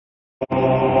The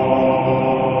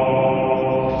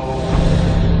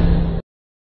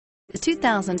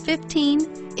 2015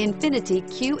 Infiniti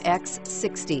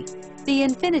QX60. The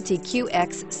Infiniti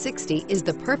QX60 is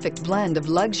the perfect blend of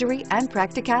luxury and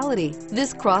practicality.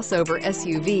 This crossover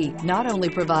SUV not only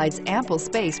provides ample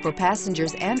space for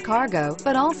passengers and cargo,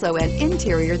 but also an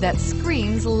interior that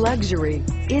screams luxury.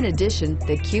 In addition,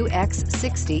 the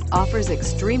QX60 offers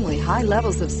extremely high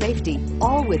levels of safety,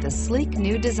 all with a sleek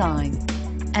new design,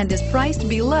 and is priced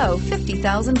below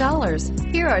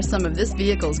 $50,000. Here are some of this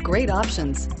vehicle's great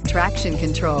options: traction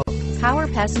control, power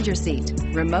passenger seat,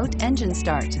 remote engine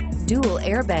start, dual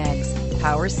airbags,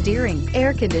 power steering,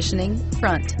 air conditioning,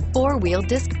 front, four-wheel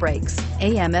disc brakes,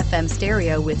 AM/FM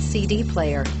stereo with CD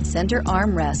player, center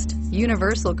armrest,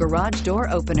 universal garage door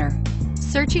opener.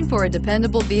 Searching for a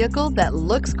dependable vehicle that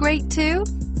looks great too?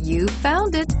 You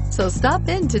found it, so stop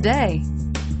in today.